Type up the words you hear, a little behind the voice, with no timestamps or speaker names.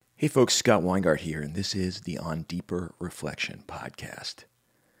Hey folks, Scott Weingart here, and this is the On Deeper Reflection podcast.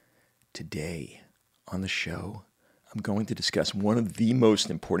 Today on the show, I'm going to discuss one of the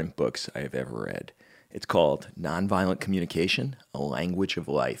most important books I have ever read. It's called NonViolent Communication, A Language of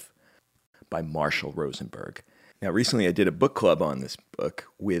Life by Marshall Rosenberg. Now, recently I did a book club on this book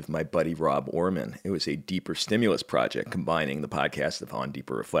with my buddy Rob Orman. It was a deeper stimulus project combining the podcast of On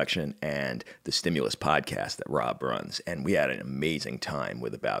Deeper Reflection and the Stimulus podcast that Rob runs. And we had an amazing time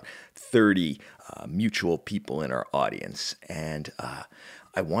with about 30 mutual people in our audience. And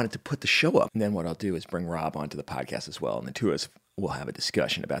I wanted to put the show up. And then what I'll do is bring Rob onto the podcast as well. And the two of us will have a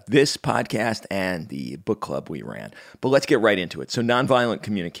discussion about this podcast and the book club we ran. But let's get right into it. So nonviolent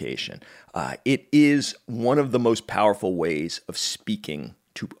communication. It is one of the most powerful ways of speaking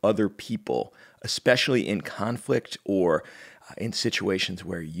to other people, especially in conflict or in situations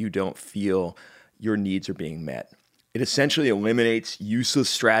where you don't feel your needs are being met. It essentially eliminates useless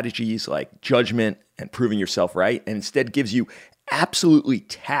strategies like judgment and proving yourself right, and instead gives you absolutely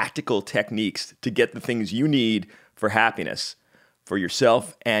tactical techniques to get the things you need for happiness for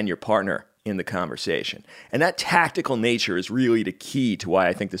yourself and your partner in the conversation. And that tactical nature is really the key to why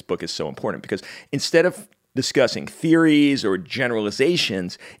I think this book is so important, because instead of discussing theories or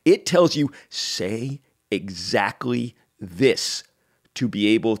generalizations, it tells you, say exactly this to be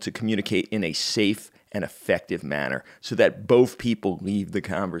able to communicate in a safe and effective manner so that both people leave the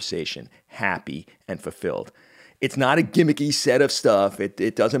conversation happy and fulfilled. It's not a gimmicky set of stuff.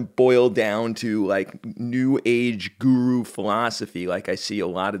 It doesn't boil down to like new age guru philosophy like I see a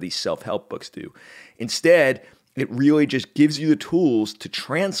lot of these self-help books do. Instead, it really just gives you the tools to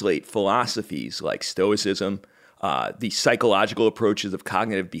translate philosophies like Stoicism, the psychological approaches of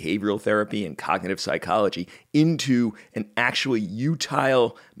cognitive behavioral therapy and cognitive psychology into an actually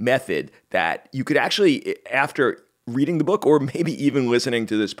utile method that you could actually, after reading the book or maybe even listening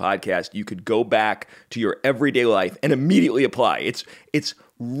to this podcast, you could go back to your everyday life and immediately apply. It's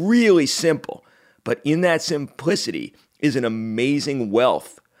really simple, but in that simplicity is an amazing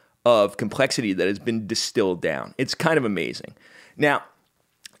wealth of complexity that has been distilled down. It's kind of amazing. Now,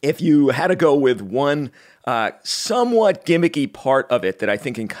 if you had to go with one somewhat gimmicky part of it that I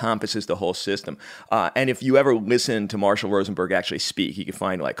think encompasses the whole system, and if you ever listen to Marshall Rosenberg actually speak, you can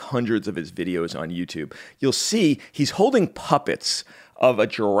find like hundreds of his videos on YouTube, you'll see he's holding puppets of a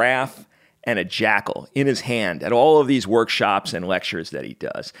giraffe and a jackal in his hand at all of these workshops and lectures that he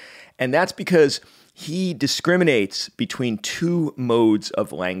does. And that's because he discriminates between two modes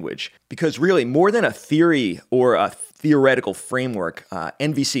of language. Because really, more than a theory or a theoretical framework,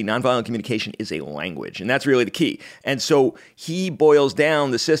 NVC, nonviolent communication, is a language. And that's really the key. And so he boils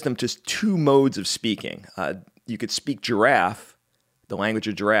down the system to two modes of speaking. You could speak giraffe, the language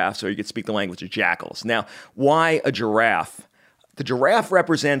of giraffes, or you could speak the language of jackals. Now, why a giraffe? The giraffe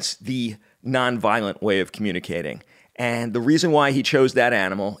represents the nonviolent way of communicating. And the reason why he chose that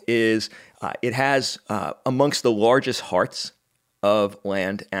animal is it has amongst the largest hearts of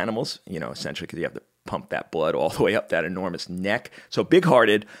land animals, essentially because you have to pump that blood all the way up that enormous neck. So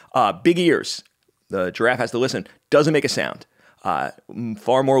big-hearted, big ears. The giraffe has to listen, doesn't make a sound.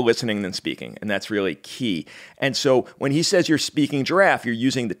 Far more listening than speaking, and that's really key. And so when he says you're speaking giraffe, you're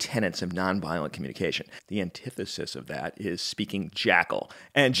using the tenets of nonviolent communication. The antithesis of that is speaking jackal.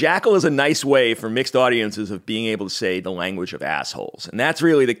 And jackal is a nice way for mixed audiences of being able to say the language of assholes. And that's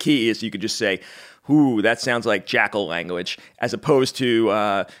really the key, is you could just say, ooh, that sounds like jackal language, as opposed to,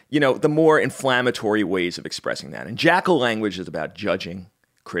 the more inflammatory ways of expressing that. And jackal language is about judging,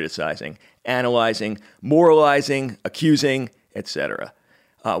 criticizing, analyzing, moralizing, accusing, etc.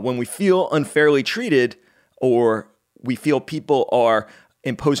 When we feel unfairly treated, or we feel people are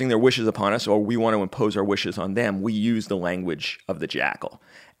imposing their wishes upon us, or we want to impose our wishes on them, we use the language of the jackal.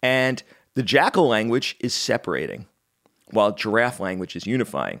 And the jackal language is separating, while giraffe language is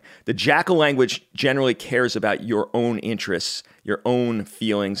unifying. The jackal language generally cares about your own interests, your own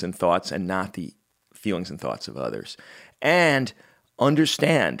feelings and thoughts, and not the feelings and thoughts of others. And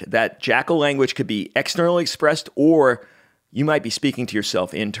understand that jackal language could be externally expressed, or you might be speaking to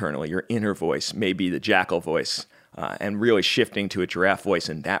yourself internally. Your inner voice may be the jackal voice, and really shifting to a giraffe voice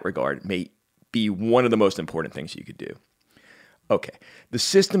in that regard may be one of the most important things you could do. Okay, the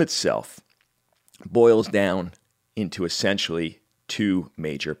system itself boils down into essentially two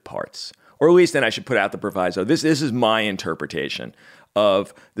major parts. Or at least then I should put out the proviso. This is my interpretation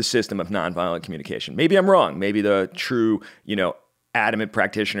of the system of nonviolent communication. Maybe I'm wrong. Maybe the true, adamant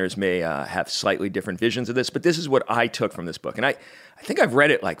practitioners may have slightly different visions of this, but this is what I took from this book. And I think I've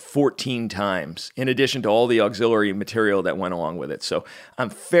read it like 14 times in addition to all the auxiliary material that went along with it. So I'm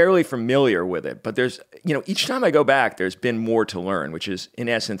fairly familiar with it, but there's, each time I go back, there's been more to learn, which is in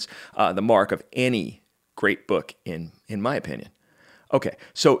essence the mark of any great book in my opinion. Okay,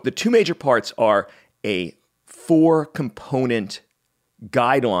 so the two major parts are a 4-component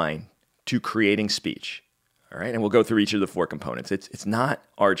guideline to creating speech. All right, and we'll go through each of the 4 components. It's not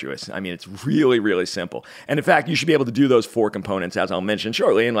arduous. I mean, it's really, really simple. And in fact, you should be able to do those 4 components, as I'll mention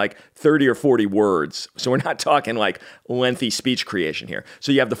shortly, in like 30 or 40 words. So we're not talking like lengthy speech creation here.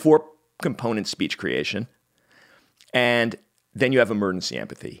 So you have the 4-component speech creation, and then you have emergency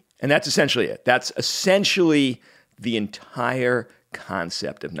empathy. And that's essentially it. That's essentially the entire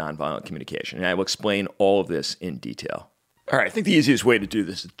concept of nonviolent communication. And I will explain all of this in detail. All right, I think the easiest way to do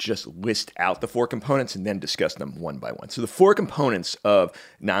this is just list out the 4 components and then discuss them one by one. So the 4 components of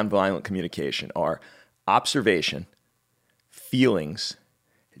nonviolent communication are observation, feelings,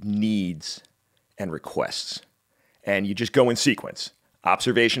 needs, and requests. And you just go in sequence: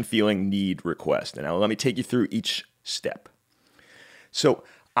 observation, feeling, need, request. And now let me take you through each step. So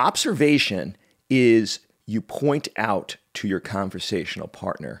observation is you point out to your conversational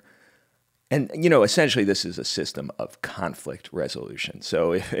partner. And, essentially this is a system of conflict resolution.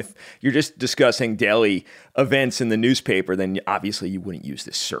 So if you're just discussing daily events in the newspaper, then obviously you wouldn't use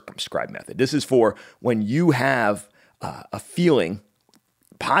this circumscribed method. This is for when you have a feeling,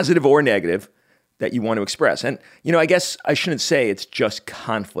 positive or negative, that you want to express. And, I guess I shouldn't say it's just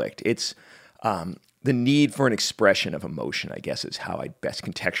conflict. It's the need for an expression of emotion, I guess, is how I'd best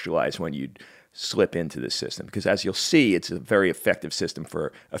contextualize when you'd slip into this system, because as you'll see, it's a very effective system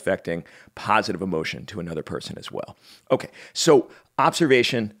for affecting positive emotion to another person as well. Okay, so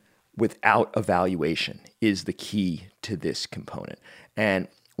observation without evaluation is the key to this component. And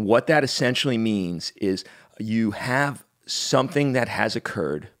what that essentially means is you have something that has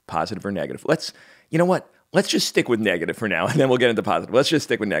occurred, positive or negative. Let's just stick with negative for now, and then we'll get into positive. Let's just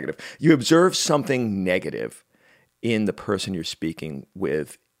stick with negative. You observe something negative in the person you're speaking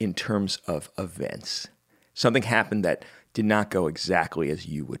with in terms of events. Something happened that did not go exactly as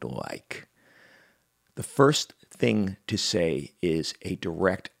you would like. The first thing to say is a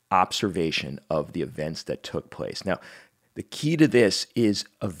direct observation of the events that took place. Now, the key to this is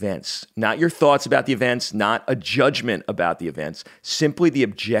events, not your thoughts about the events, not a judgment about the events, simply the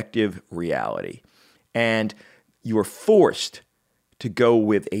objective reality. And you are forced to go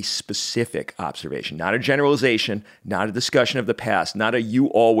with a specific observation, not a generalization, not a discussion of the past, not a you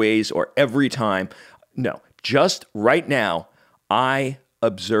always or every time. No, just right now, I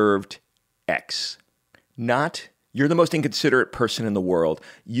observed X. Not, you're the most inconsiderate person in the world.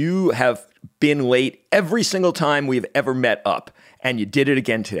 You have been late every single time we've ever met up, and you did it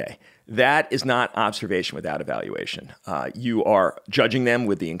again today. That is not observation without evaluation. You are judging them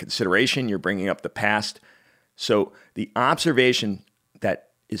with the inconsideration. You're bringing up the past. So the observation that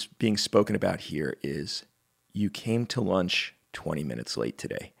is being spoken about here is you came to lunch 20 minutes late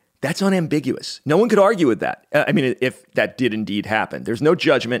today. That's unambiguous. No one could argue with that. I mean, if that did indeed happen. There's no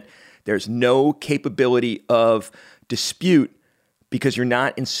judgment. There's no capability of dispute because you're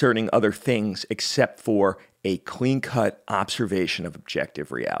not inserting other things except for a clean-cut observation of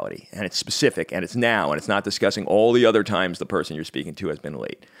objective reality. And it's specific, and it's now, and it's not discussing all the other times the person you're speaking to has been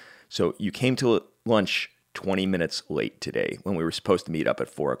late. So you came to lunch 20 minutes late today when we were supposed to meet up at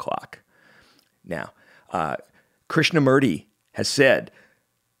 4 o'clock. Now, Krishnamurti has said,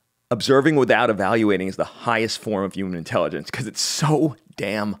 observing without evaluating is the highest form of human intelligence because it's so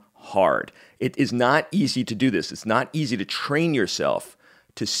damn hard. It is not easy to do this. It's not easy to train yourself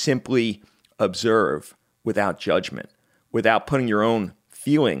to simply observe without judgment, without putting your own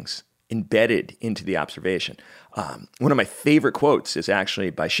feelings embedded into the observation. One of my favorite quotes is actually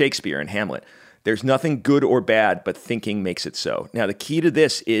by Shakespeare in Hamlet. There's nothing good or bad, but thinking makes it so. Now, the key to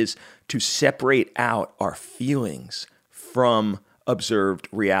this is to separate out our feelings from observed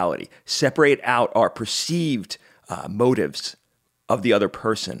reality, separate out our perceived motives of the other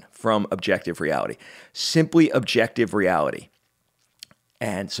person from objective reality, simply objective reality.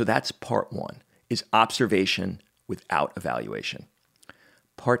 And so that's part 1, is observation without evaluation.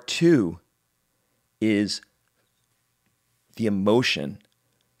 Part 2 is the emotion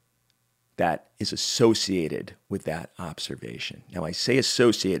that is associated with that observation. Now, I say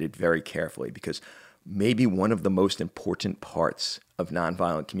associated very carefully because maybe one of the most important parts of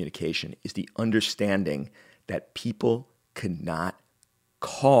nonviolent communication is the understanding that people cannot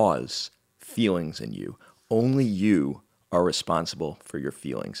cause feelings in you. Only you are responsible for your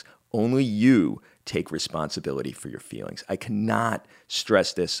feelings. Only you take responsibility for your feelings. I cannot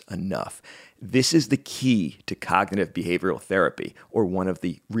stress this enough. This is the key to cognitive behavioral therapy, or one of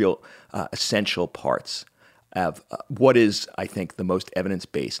the real essential parts of what is, I think, the most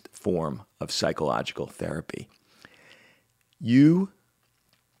evidence-based form of psychological therapy. You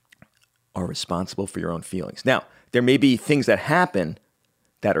are responsible for your own feelings. Now, there may be things that happen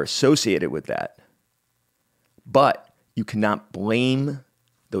that are associated with that, but you cannot blame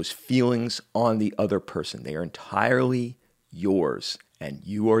those feelings on the other person. They are entirely yours, and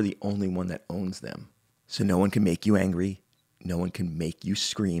you are the only one that owns them. So no one can make you angry. No one can make you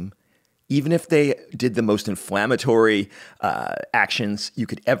scream. Even if they did the most inflammatory actions you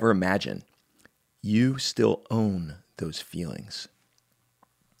could ever imagine, you still own those feelings.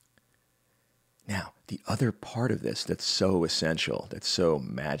 Now, the other part of this that's so essential, that's so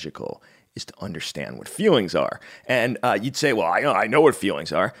magical, is to understand what feelings are. And you'd say, well, I know what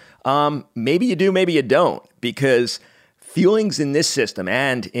feelings are. Maybe you do, maybe you don't, because feelings in this system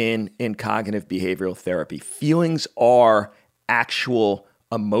and in cognitive behavioral therapy, feelings are actual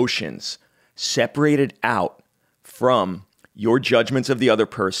emotions separated out from your judgments of the other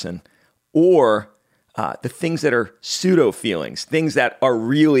person, or the things that are pseudo feelings, things that are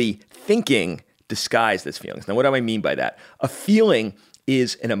really thinking disguised as feelings. Now, what do I mean by that? A feeling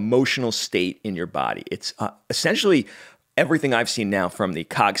is an emotional state in your body. It's essentially everything I've seen now from the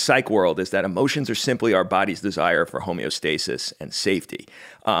cog-psych world is that emotions are simply our body's desire for homeostasis and safety.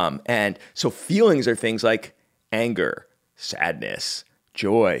 And so feelings are things like anger, sadness,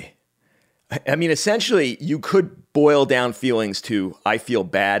 joy. I mean, essentially, you could boil down feelings to I feel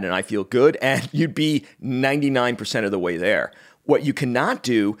bad and I feel good, and you'd be 99% of the way there. What you cannot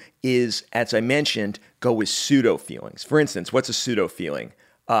do is, as I mentioned, go with pseudo feelings. For instance, what's a pseudo feeling?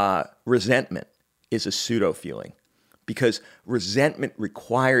 Resentment is a pseudo feeling, because resentment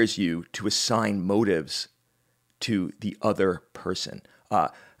requires you to assign motives to the other person.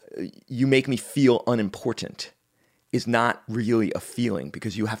 You make me feel unimportant is not really a feeling,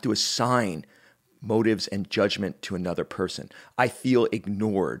 because you have to assign motives and judgment to another person. I feel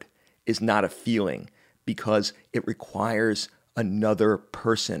ignored is not a feeling, because it requires another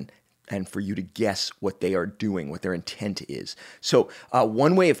person and for you to guess what they are doing, what their intent is. So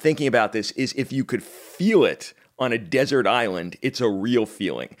one way of thinking about this is, if you could feel it on a desert island, it's a real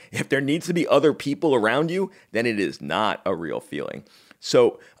feeling. If there needs to be other people around you, then it is not a real feeling.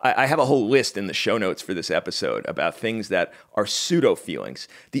 So I have a whole list in the show notes for this episode about things that are pseudo feelings.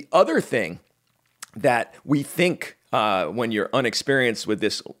 The other thing that we think when you're unexperienced with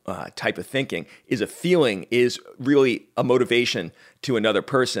this type of thinking is a feeling is really a motivation to another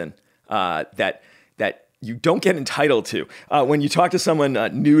person that you don't get entitled to. When you talk to someone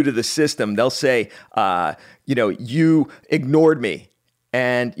new to the system, they'll say, you ignored me.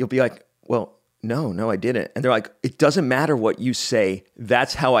 And you'll be like, well, no, I didn't. And they're like, it doesn't matter what you say.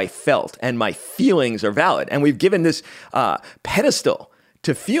 That's how I felt. And my feelings are valid. And we've given this pedestal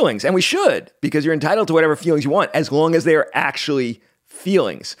to feelings. And we should, because you're entitled to whatever feelings you want, as long as they are actually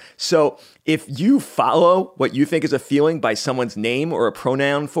feelings. So if you follow what you think is a feeling by someone's name or a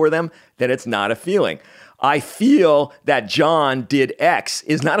pronoun for them, then it's not a feeling. I feel that John did X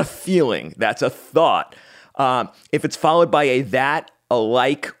is not a feeling. That's a thought. If it's followed by a that, a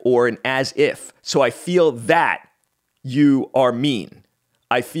like, or an as if. So I feel that you are mean.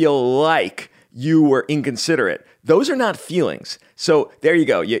 I feel like you were inconsiderate. Those are not feelings. So there you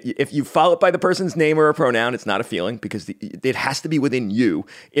go. If you follow it by the person's name or a pronoun, it's not a feeling, because it has to be within you.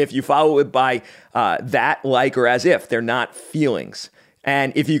 If you follow it by that, like, or as if, they're not feelings.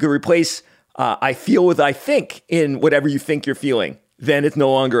 And if you could replace I feel with I think in whatever you think you're feeling, then it's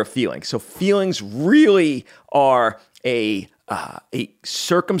no longer a feeling. So feelings really are a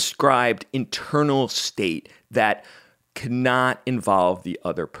circumscribed internal state that cannot involve the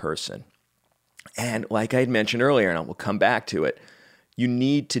other person. And like I had mentioned earlier, and I will come back to it, you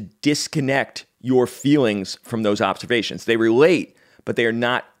need to disconnect your feelings from those observations. They relate, but they are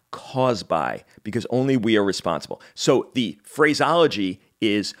not caused by, because only we are responsible. So the phraseology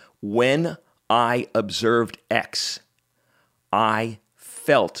is, when I observed X, I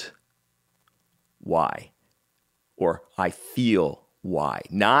felt Y, or I feel Y.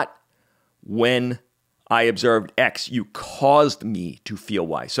 Not when I observed X, you caused me to feel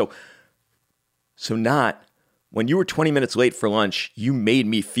Y. So not when you were 20 minutes late for lunch, you made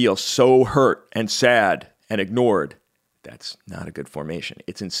me feel so hurt and sad and ignored. That's not a good formation.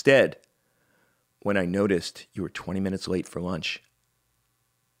 It's instead, when I noticed you were 20 minutes late for lunch,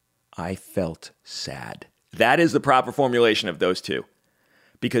 I felt sad. That is the proper formulation of those two,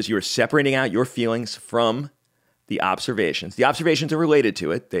 because you are separating out your feelings from the observations. The observations are related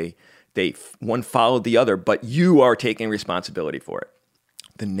to it. One followed the other, but you are taking responsibility for it.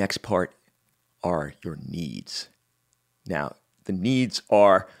 The next part are your needs. Now, the needs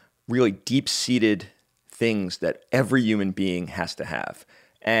are really deep-seated things that every human being has to have.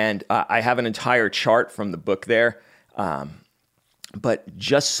 And I have an entire chart from the book there, but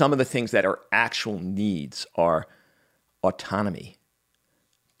just some of the things that are actual needs are autonomy,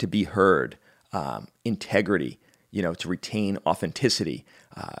 to be heard, integrity, to retain authenticity,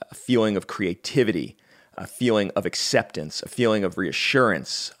 a feeling of creativity, a feeling of acceptance, a feeling of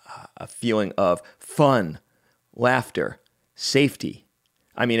reassurance, a feeling of fun, laughter, safety.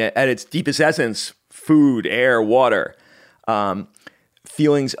 I mean, at its deepest essence, food, air, water,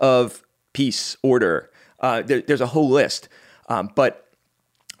 feelings of peace, order. There's a whole list. But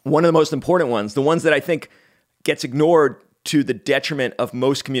one of the most important ones, the ones that I think gets ignored to the detriment of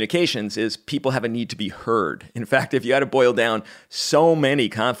most communications, is people have a need to be heard. In fact, if you had to boil down so many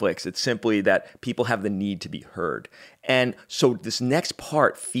conflicts, it's simply that people have the need to be heard. And so this next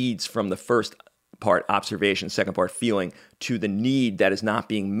part feeds from the first part, observation, second part, feeling, to the need that is not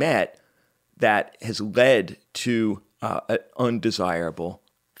being met that has led to an undesirable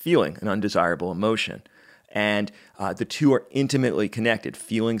feeling, an undesirable emotion. And the two are intimately connected.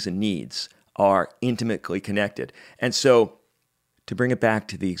 Feelings and needs are intimately connected. And so, to bring it back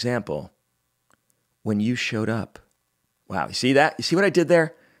to the example, when you showed up, wow, you see that? You see what I did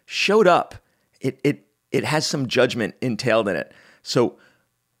there? Showed up. It has some judgment entailed in it. So,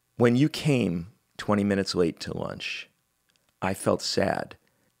 when you came 20 minutes late to lunch, I felt sad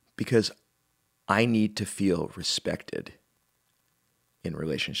because I need to feel respected in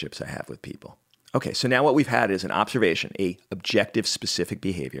relationships I have with people. Okay, so now what we've had is an observation, a objective, specific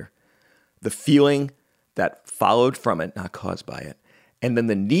behavior, the feeling that followed from it, not caused by it, and then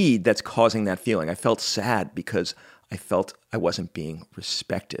the need that's causing that feeling. I felt sad because I felt I wasn't being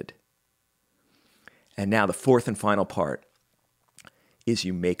respected. And now the fourth and final part is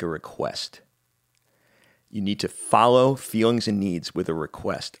you make a request. You need to follow feelings and needs with a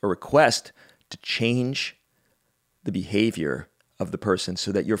request to change the behavior of the person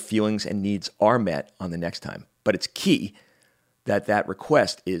so that your feelings and needs are met on the next time. But it's key that that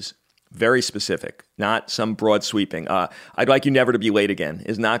request is very specific, not some broad sweeping. I'd like you never to be late again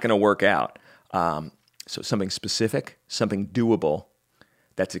is not going to work out. So something specific, something doable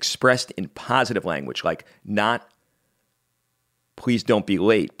that's expressed in positive language, like not please don't be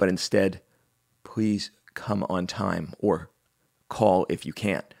late, but instead please come on time or call if you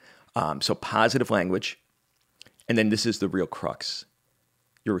can't. So positive language. And then this is the real crux.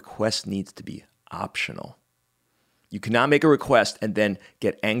 Your request needs to be optional. You cannot make a request and then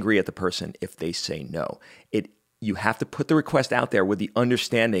get angry at the person if they say no. You have to put the request out there with the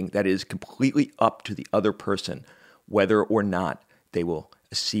understanding that it is completely up to the other person whether or not they will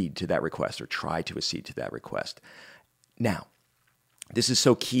accede to that request or try to accede to that request. Now, this is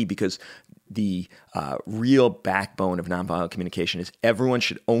so key because the real backbone of nonviolent communication is everyone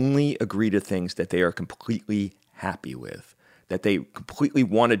should only agree to things that they are completely happy with, that they completely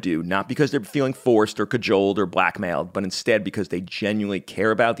want to do, not because they're feeling forced or cajoled or blackmailed, but instead because they genuinely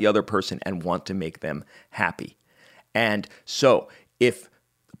care about the other person and want to make them happy. And so if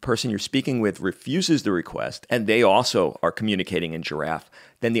the person you're speaking with refuses the request, and they also are communicating in Giraffe,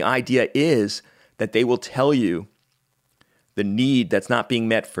 then the idea is that they will tell you the need that's not being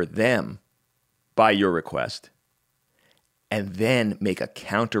met for them by your request, and then make a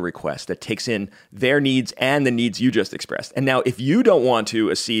counter request that takes in their needs and the needs you just expressed. And now if you don't want to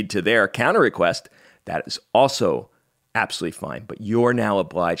accede to their counter request, that is also absolutely fine. But you're now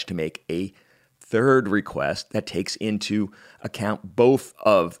obliged to make a third request that takes into account both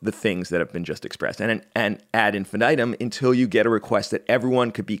of the things that have been just expressed, and ad infinitum until you get a request that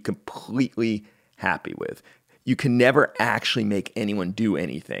everyone could be completely happy with. You can never actually make anyone do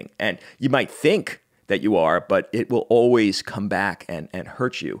anything. And you might think that you are, but it will always come back and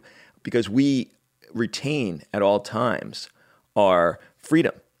hurt you because we retain at all times our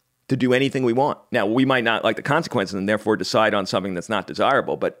freedom to do anything we want. Now, we might not like the consequences and therefore decide on something that's not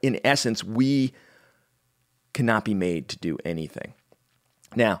desirable, but in essence, we cannot be made to do anything.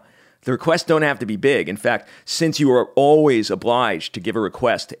 Now, the requests don't have to be big. In fact, since you are always obliged to give a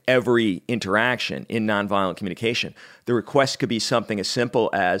request to every interaction in nonviolent communication, the request could be something as simple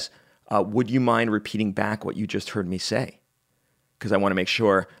as, would you mind repeating back what you just heard me say? Because I want to make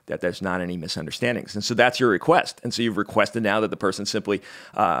sure that there's not any misunderstandings. And so that's your request. And so you've requested now that the person simply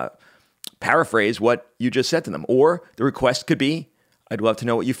paraphrase what you just said to them. Or the request could be, I'd love to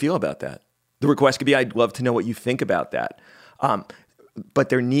know what you feel about that. The request could be, I'd love to know what you think about that. But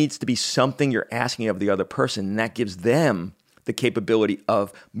there needs to be something you're asking of the other person, and that gives them the capability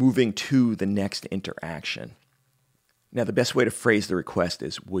of moving to the next interaction. Now, the best way to phrase the request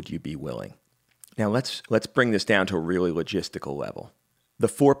is, would you be willing? Now, let's bring this down to a really logistical level. The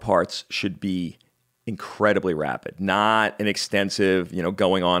 4 parts should be incredibly rapid, not an extensive,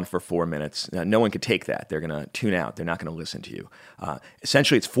 going on for 4 minutes. Now, no one could take that. They're going to tune out. They're not going to listen to you.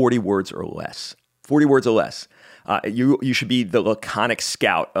 Essentially, it's 40 words or less. 40 words or less. You should be the laconic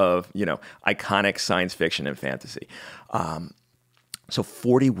scout of, iconic science fiction and fantasy. So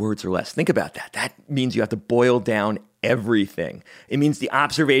 40 words or less. Think about that. That means you have to boil down everything. It means the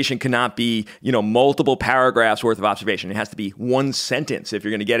observation cannot be, multiple paragraphs worth of observation. It has to be one sentence if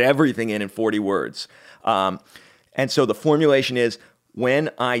you're going to get everything in 40 words. And so the formulation is, when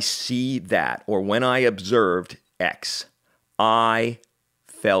I see that, or when I observed X, I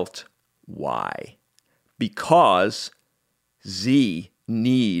felt Y, because Z,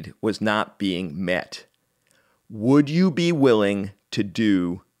 need, was not being met. Would you be willing to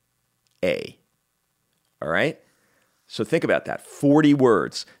do A? All right? So think about that. 40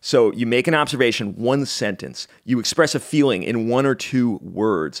 words. So you make an observation, one sentence. You express a feeling in 1 or 2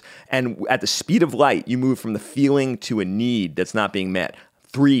 words. And at the speed of light, you move from the feeling to a need that's not being met.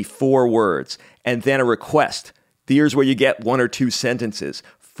 3, 4 words. And then a request. Here's where you get 1 or 2 sentences.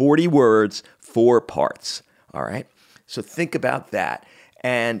 40 words, 4 parts. All right? So think about that.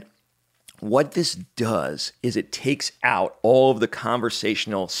 And what this does is it takes out all of the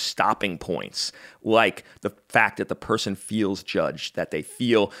conversational stopping points, like the fact that the person feels judged, that they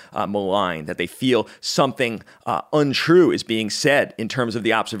feel maligned, that they feel something untrue is being said in terms of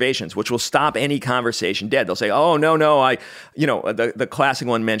the observations, which will stop any conversation dead. They'll say, oh, no, the classic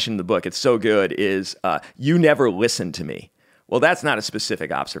one mentioned in the book, it's so good, is you never listened to me. Well, that's not a specific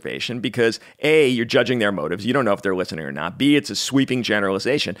observation because A, you're judging their motives. You don't know if they're listening or not. B, it's a sweeping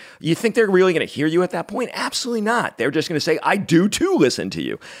generalization. You think they're really going to hear you at that point? Absolutely not. They're just going to say, I do too listen to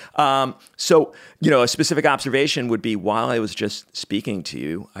you. So, a specific observation would be, while I was just speaking to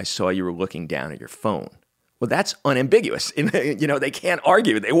you, I saw you were looking down at your phone. Well, that's unambiguous. They can't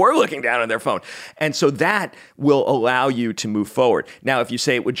argue. They were looking down on their phone. And so that will allow you to move forward. Now, if you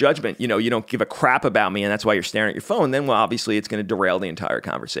say it with judgment, you don't give a crap about me and that's why you're staring at your phone, then, well, obviously it's going to derail the entire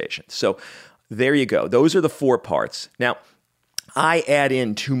conversation. So there you go. Those are the 4 parts. Now, I add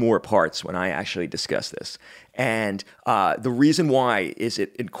in 2 more parts when I actually discuss this. And the reason why is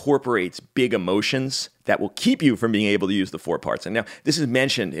it incorporates big emotions that will keep you from being able to use the 4 parts. And now this is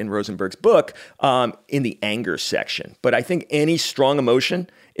mentioned in Rosenberg's book in the anger section. But I think any strong emotion,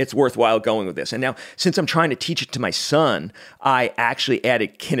 it's worthwhile going with this. And now, since I'm trying to teach it to my son, I actually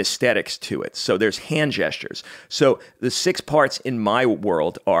added kinesthetics to it. So there's hand gestures. So the 6 parts in my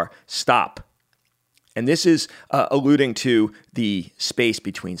world are stop. And this is alluding to the space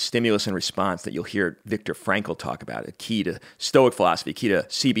between stimulus and response that you'll hear Viktor Frankl talk about. A key to Stoic philosophy, key to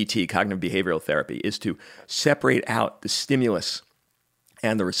CBT, cognitive behavioral therapy, is to separate out the stimulus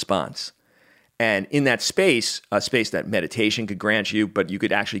and the response. And in that space, a space that meditation could grant you, but you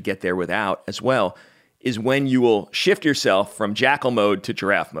could actually get there without as well, is when you will shift yourself from jackal mode to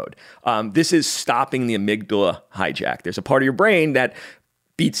giraffe mode. This is stopping the amygdala hijack. There's a part of your brain that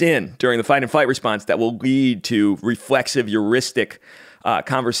beats in during the fight and flight response that will lead to reflexive, heuristic,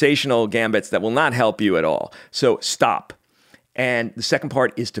 conversational gambits that will not help you at all. So stop. And the second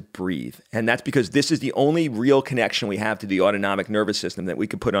part is to breathe. And that's because this is the only real connection we have to the autonomic nervous system that we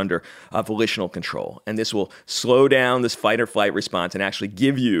could put under volitional control. And this will slow down this fight or flight response and actually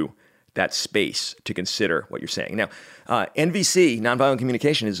give you that space to consider what you're saying. Now, NVC, nonviolent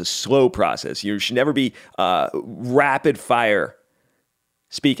communication, is a slow process. You should never be rapid fire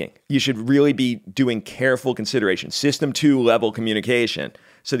speaking. You should really be doing careful consideration, system 2 level communication,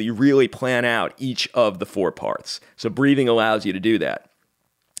 so that you really plan out each of the 4 parts. So breathing allows you to do that.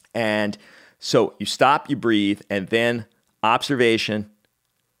 And so you stop, you breathe, and then observation,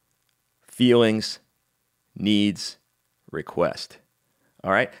 feelings, needs, request.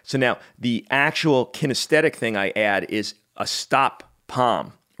 All right? So now the actual kinesthetic thing I add is a stop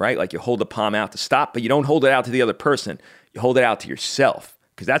palm, right? Like you hold the palm out to stop, but you don't hold it out to the other person. You hold it out to yourself,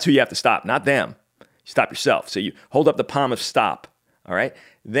 because that's who you have to stop, not them. You stop yourself. So you hold up the palm of stop, all right?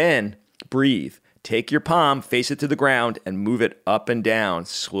 Then breathe. Take your palm, face it to the ground, and move it up and down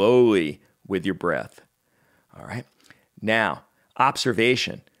slowly with your breath, all right? Now,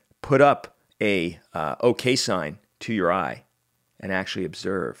 observation. Put up a okay sign to your eye and actually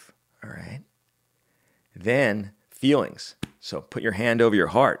observe, all right? Then feelings. So put your hand over your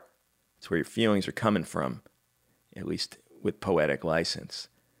heart. That's where your feelings are coming from, at least with poetic license.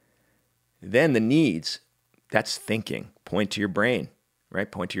 Then the needs, that's thinking. Point to your brain,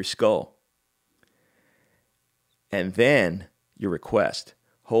 right? Point to your skull. And then your request.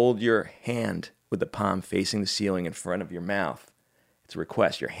 Hold your hand with the palm facing the ceiling in front of your mouth. It's a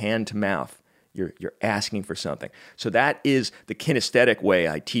request, your hand to mouth. You're asking for something. So that is the kinesthetic way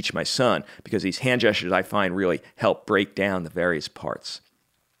I teach my son, because these hand gestures I find really help break down the various parts.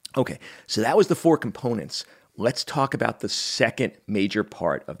 Okay, so that was the 4 components. Let's talk about the second major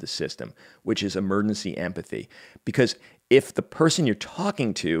part of the system, which is emergency empathy. Because if the person you're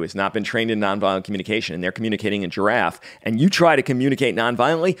talking to has not been trained in nonviolent communication and they're communicating in giraffe, and you try to communicate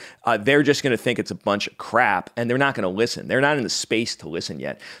nonviolently, they're just going to think it's a bunch of crap and they're not going to listen. They're not in the space to listen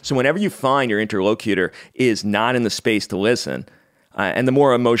yet. So whenever you find your interlocutor is not in the space to listen, and the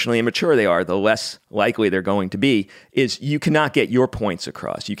more emotionally immature they are, the less likely they're going to be, is you cannot get your points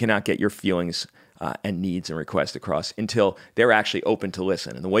across. You cannot get your feelings and needs and requests across until they're actually open to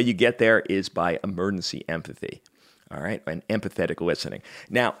listen. And the way you get there is by emergency empathy. All right, and empathetic listening.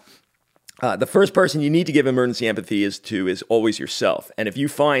 Now, the first person you need to give emergency empathy is always yourself. And if you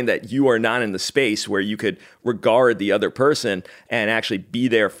find that you are not in the space where you could regard the other person and actually be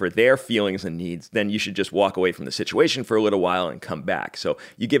there for their feelings and needs, then you should just walk away from the situation for a little while and come back. So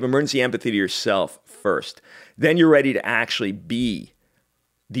you give emergency empathy to yourself first. Then you're ready to actually be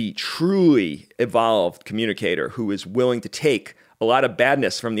the truly evolved communicator who is willing to take a lot of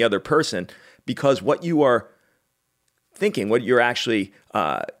badness from the other person, because what you are thinking, what you're actually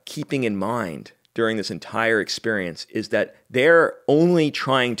keeping in mind during this entire experience is that they're only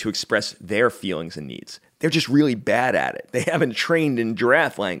trying to express their feelings and needs. They're just really bad at it. They haven't trained in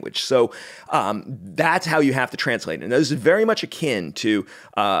giraffe language. So that's how you have to translate it. And this is very much akin to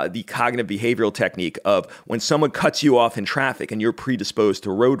the cognitive behavioral technique of when someone cuts you off in traffic and you're predisposed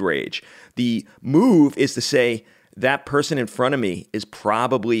to road rage. The move is to say, that person in front of me is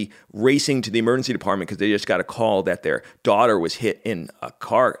probably racing to the emergency department because they just got a call that their daughter was hit in a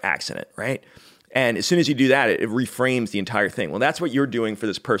car accident, right? And as soon as you do that, it reframes the entire thing. Well, that's what you're doing for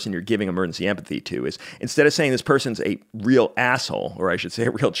this person you're giving emergency empathy to, is instead of saying this person's a real asshole, or I should say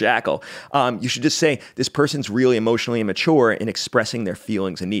a real jackal, you should just say this person's really emotionally immature in expressing their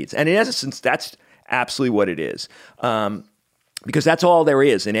feelings and needs. And in essence, that's absolutely what it is. Because that's all there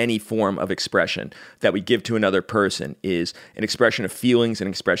is in any form of expression that we give to another person, is an expression of feelings and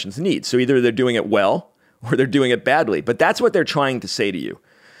expressions of needs. So either they're doing it well or they're doing it badly, but that's what they're trying to say to you.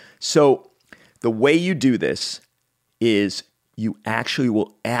 So the way you do this is you actually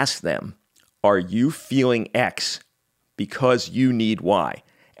will ask them, are you feeling X because you need Y?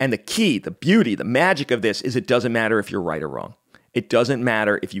 And the key, the beauty, the magic of this is it doesn't matter if you're right or wrong. It doesn't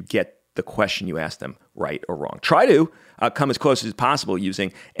matter if you get the question you ask them right or wrong. Try to come as close as possible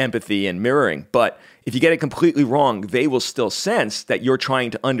using empathy and mirroring. But if you get it completely wrong, they will still sense that you're trying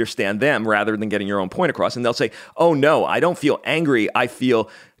to understand them rather than getting your own point across. And they'll say, oh no, I don't feel angry. I feel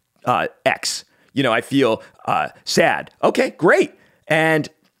X. I feel sad. Okay, great. And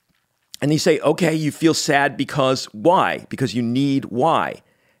you say, okay, you feel sad because why? Because you need Y.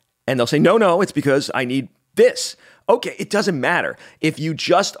 And they'll say, no, it's because I need this. Okay, it doesn't matter. If you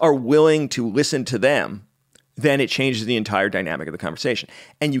just are willing to listen to them, then it changes the entire dynamic of the conversation.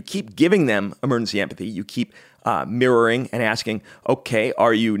 And you keep giving them emergency empathy. You keep mirroring and asking, okay,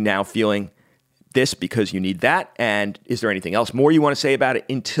 are you now feeling this because you need that? And is there anything else more you want to say about it?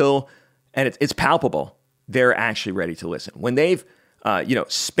 Until, and it's palpable, they're actually ready to listen. When they've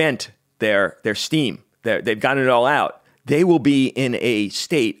spent their steam, they've gotten it all out, they will be in a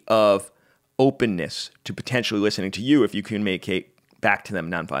state of openness to potentially listening to you if you communicate back to them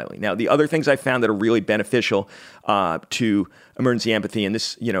nonviolently. Now, the other things I found that are really beneficial to emergency empathy, and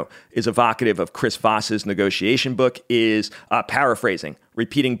this is evocative of Chris Voss's negotiation book, is paraphrasing,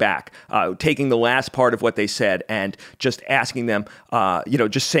 repeating back, taking the last part of what they said and just asking them,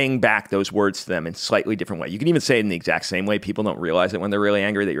 just saying back those words to them in a slightly different way. You can even say it in the exact same way. People don't realize it when they're really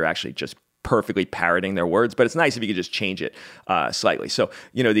angry that you're actually just perfectly parroting their words, but it's nice if you could just change it slightly. So,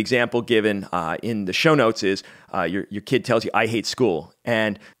 the example given in the show notes is your kid tells you, I hate school,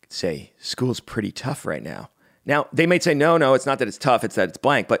 and say, school's pretty tough right now. Now, they might say, no, it's not that it's tough, it's that it's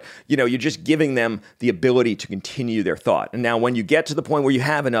blank, but you're just giving them the ability to continue their thought. And now when you get to the point where you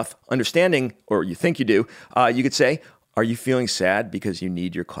have enough understanding, or you think you do, you could say, are you feeling sad because you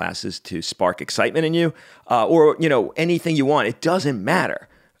need your classes to spark excitement in you? Or anything you want. It doesn't matter.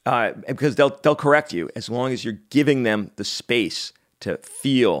 Because they'll correct you as long as you're giving them the space to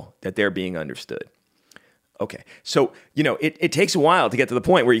feel that they're being understood. Okay, so it takes a while to get to the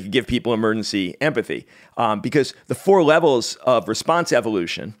point where you can give people emergency empathy, because the 4 levels of response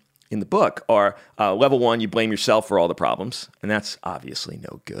evolution in the book are level 1, you blame yourself for all the problems, and that's obviously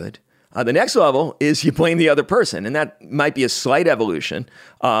no good. The next level is you blame the other person, and that might be a slight evolution,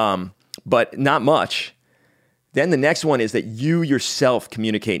 but not much. Then the next one is that you yourself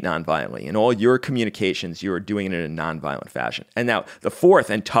communicate nonviolently. In all your communications, you are doing it in a nonviolent fashion. And now the fourth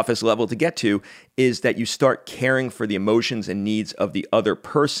and toughest level to get to is that you start caring for the emotions and needs of the other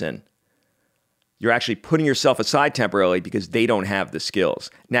person. You're actually putting yourself aside temporarily because they don't have the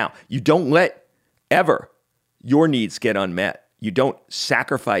skills. Now, you don't let ever your needs get unmet. You don't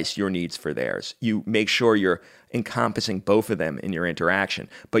sacrifice your needs for theirs. You make sure you're encompassing both of them in your interaction.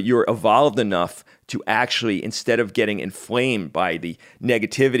 But you're evolved enough to actually, instead of getting inflamed by the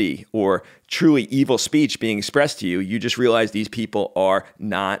negativity or truly evil speech being expressed to you, you just realize these people are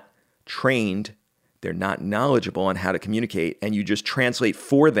not trained, they're not knowledgeable on how to communicate, and you just translate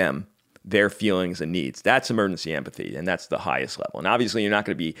for them their feelings and needs. That's emergency empathy, and that's the highest level. And obviously, you're not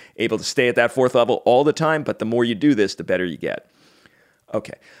going to be able to stay at that fourth level all the time, but the more you do this, the better you get.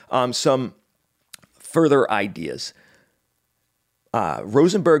 Okay, some further ideas.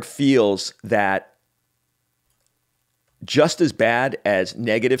 Rosenberg feels that just as bad as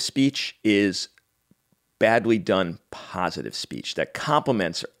negative speech is badly done positive speech, that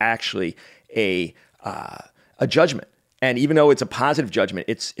compliments are actually a judgment. And even though it's a positive judgment,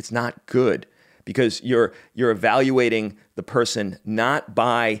 it's not good because you're evaluating the person not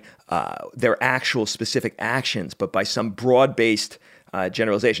by their actual specific actions, but by some broad-based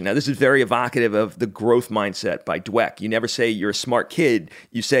generalization. Now, this is very evocative of the growth mindset by Dweck. You never say you're a smart kid.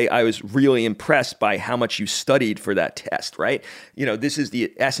 You say, I was really impressed by how much you studied for that test, right? This is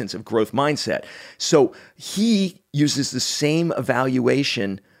the essence of growth mindset. So he uses the same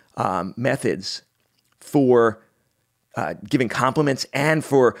evaluation methods for giving compliments and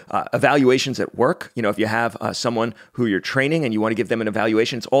for evaluations at work. If you have someone who you're training and you want to give them an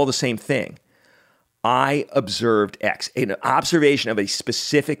evaluation, it's all the same thing. I observed X, an observation of a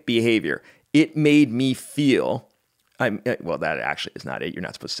specific behavior. It made me feel, well, that actually is not it. You're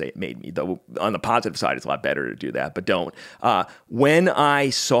not supposed to say it made me, though on the positive side, it's a lot better to do that, but don't. When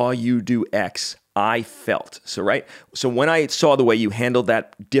I saw you do X, I felt. So when I saw the way you handled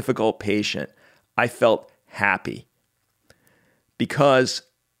that difficult patient, I felt happy. Because,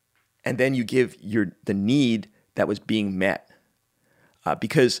 and then you give the need that was being met.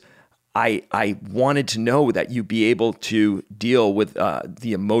 Because I wanted to know that you'd be able to deal with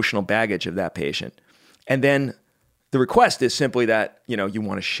the emotional baggage of that patient. And then the request is simply that, you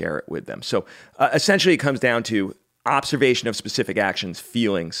want to share it with them. So essentially it comes down to observation of specific actions,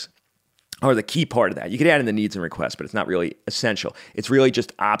 feelings are the key part of that. You could add in the needs and requests, but it's not really essential. It's really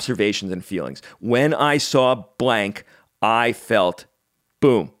just observations and feelings. When I saw blank, I felt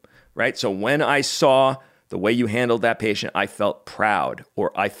boom, right? So when I saw the way you handled that patient, I felt proud,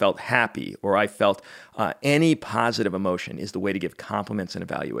 or I felt happy, or I felt any positive emotion is the way to give compliments and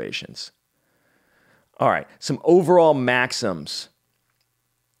evaluations. All right, some overall maxims.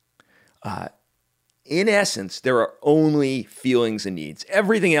 In essence, there are only feelings and needs.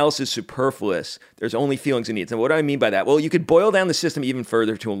 Everything else is superfluous. There's only feelings and needs. And what do I mean by that? Well, you could boil down the system even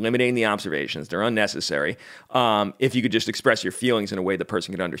further to eliminating the observations. They're unnecessary. If you could just express your feelings in a way the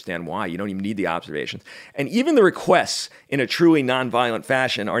person could understand why. You don't even need the observations. And even the requests in a truly nonviolent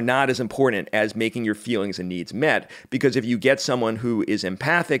fashion are not as important as making your feelings and needs met, because if you get someone who is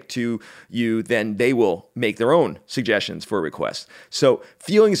empathic to you, then they will make their own suggestions for requests. So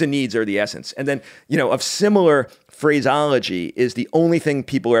feelings and needs are the essence. And then, of similar phraseology is the only thing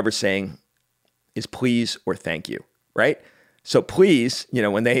people are ever saying is please or thank you, right? So please,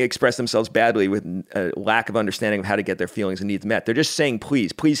 when they express themselves badly with a lack of understanding of how to get their feelings and needs met, they're just saying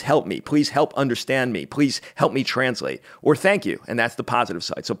please help me, please help understand me, please help me translate, or thank you, and that's the positive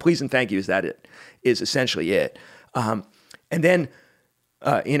side. So please and thank you is essentially it. And then,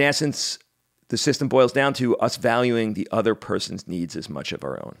 in essence, the system boils down to us valuing the other person's needs as much of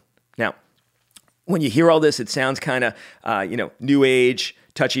our own. Now, when you hear all this, it sounds kind of, new age,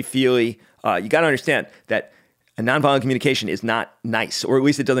 touchy-feely. You got to understand that a nonviolent communication is not nice, or at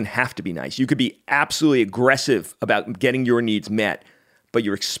least it doesn't have to be nice. You could be absolutely aggressive about getting your needs met, but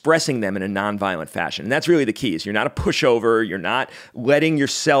you're expressing them in a nonviolent fashion. And that's really the key, is you're not a pushover. You're not letting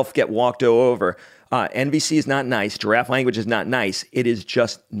yourself get walked over. NVC is not nice. Giraffe language is not nice. It is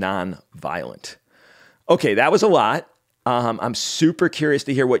just nonviolent. Okay, that was a lot. I'm super curious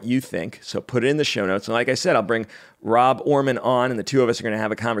to hear what you think, so put it in the show notes. And like I said, I'll bring Rob Orman on, and the two of us are going to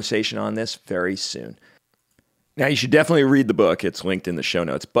have a conversation on this very soon. Now, you should definitely read the book. It's linked in the show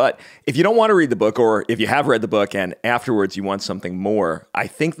notes. But if you don't want to read the book, or if you have read the book and afterwards you want something more, I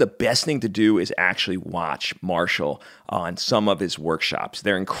think the best thing to do is actually watch Marshall on some of his workshops.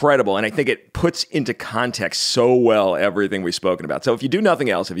 They're incredible, and I think it puts into context so well everything we've spoken about. So if you do nothing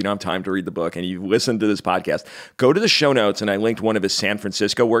else, if you don't have time to read the book and you listen to this podcast, go to the show notes, and I linked one of his San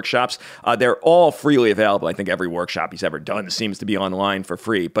Francisco workshops. They're all freely available. I think every workshop he's ever done seems to be online for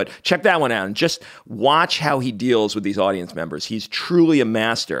free. But check that one out and just watch how he deals with these audience members. He's truly a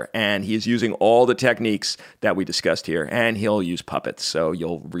master, and he is using all the techniques that we discussed here, and he'll use puppets, so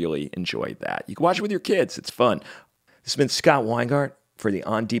you'll really enjoy that. You can watch it with your kids. It's fun. This has been Scott Weingart for the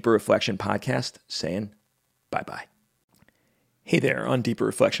On Deeper Reflection podcast, saying bye-bye. Hey there, On Deeper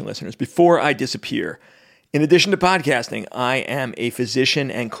Reflection listeners. Before I disappear, in addition to podcasting, I am a physician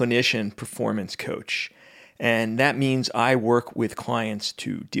and clinician performance coach. And that means I work with clients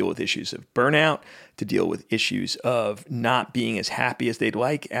to deal with issues of burnout, to deal with issues of not being as happy as they'd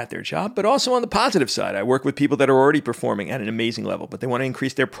like at their job, but also on the positive side. I work with people that are already performing at an amazing level, but they want to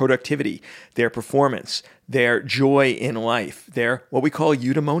increase their productivity, their performance, their joy in life, their what we call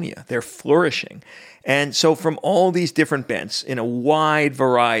eudaimonia, their flourishing. And so from all these different bents in a wide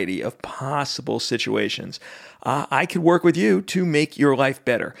variety of possible situations, I could work with you to make your life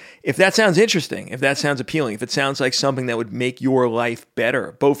better. If that sounds interesting, if that sounds appealing, if it sounds like something that would make your life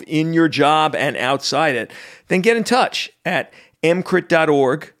better, both in your job and outside it, then get in touch at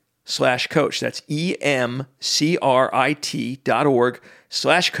emcrit.org/coach. That's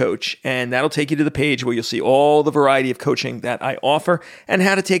emcrit.org/coach. And that'll take you to the page where you'll see all the variety of coaching that I offer and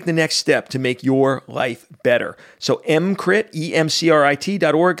how to take the next step to make your life better. So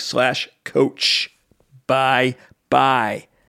emcrit.org/coach. Bye.